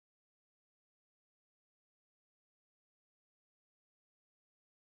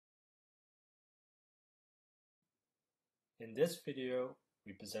In this video,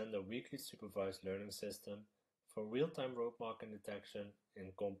 we present a weakly supervised learning system for real-time road marking detection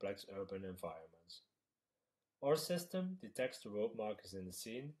in complex urban environments. Our system detects the road markers in the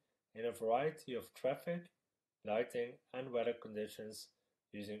scene in a variety of traffic, lighting, and weather conditions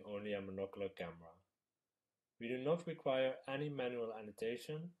using only a monocular camera. We do not require any manual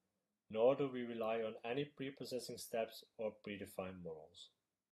annotation, nor do we rely on any pre-processing steps or predefined models.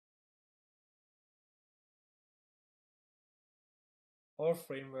 Our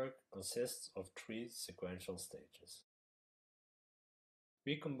framework consists of 3 sequential stages.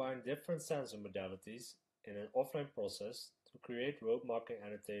 We combine different sensor modalities in an offline process to create road marking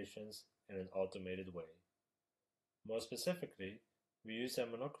annotations in an automated way. More specifically, we use a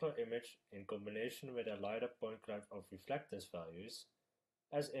monocular image in combination with a LiDAR point cloud of reflectance values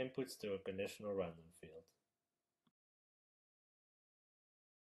as inputs to a conditional random field.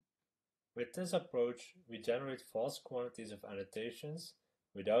 With this approach, we generate vast quantities of annotations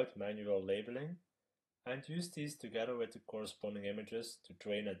without manual labeling and use these together with the corresponding images to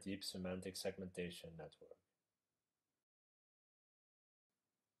train a deep semantic segmentation network.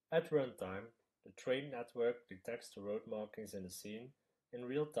 At runtime, the trained network detects the road markings in the scene in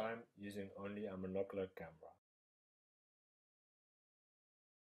real time using only a monocular camera.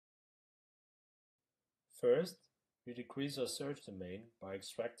 First, we decrease our search domain by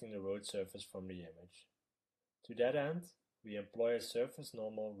extracting the road surface from the image. To that end, we employ a surface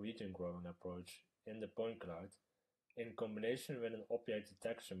normal region growing approach in the point cloud in combination with an object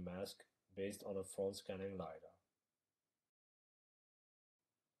detection mask based on a front scanning LiDAR.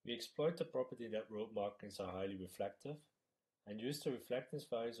 We exploit the property that road markings are highly reflective and use the reflectance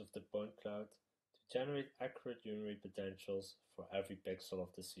values of the point cloud to generate accurate unary potentials for every pixel of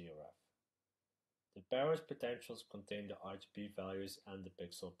the CRF. The Paris potentials contain the RGB values and the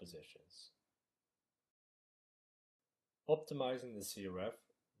pixel positions. Optimizing the CRF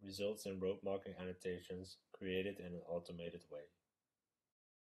results in road marking annotations created in an automated way.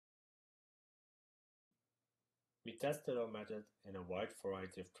 We tested our method in a wide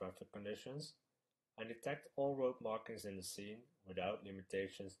variety of traffic conditions and detect all road markings in the scene without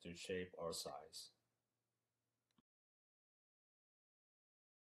limitations to shape or size.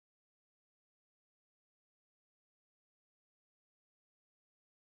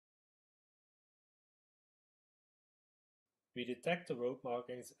 We detect the road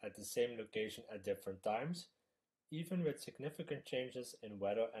markings at the same location at different times, even with significant changes in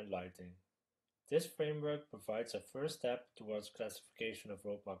weather and lighting. This framework provides a first step towards classification of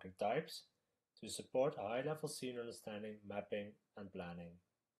road marking types to support high-level scene understanding, mapping, and planning.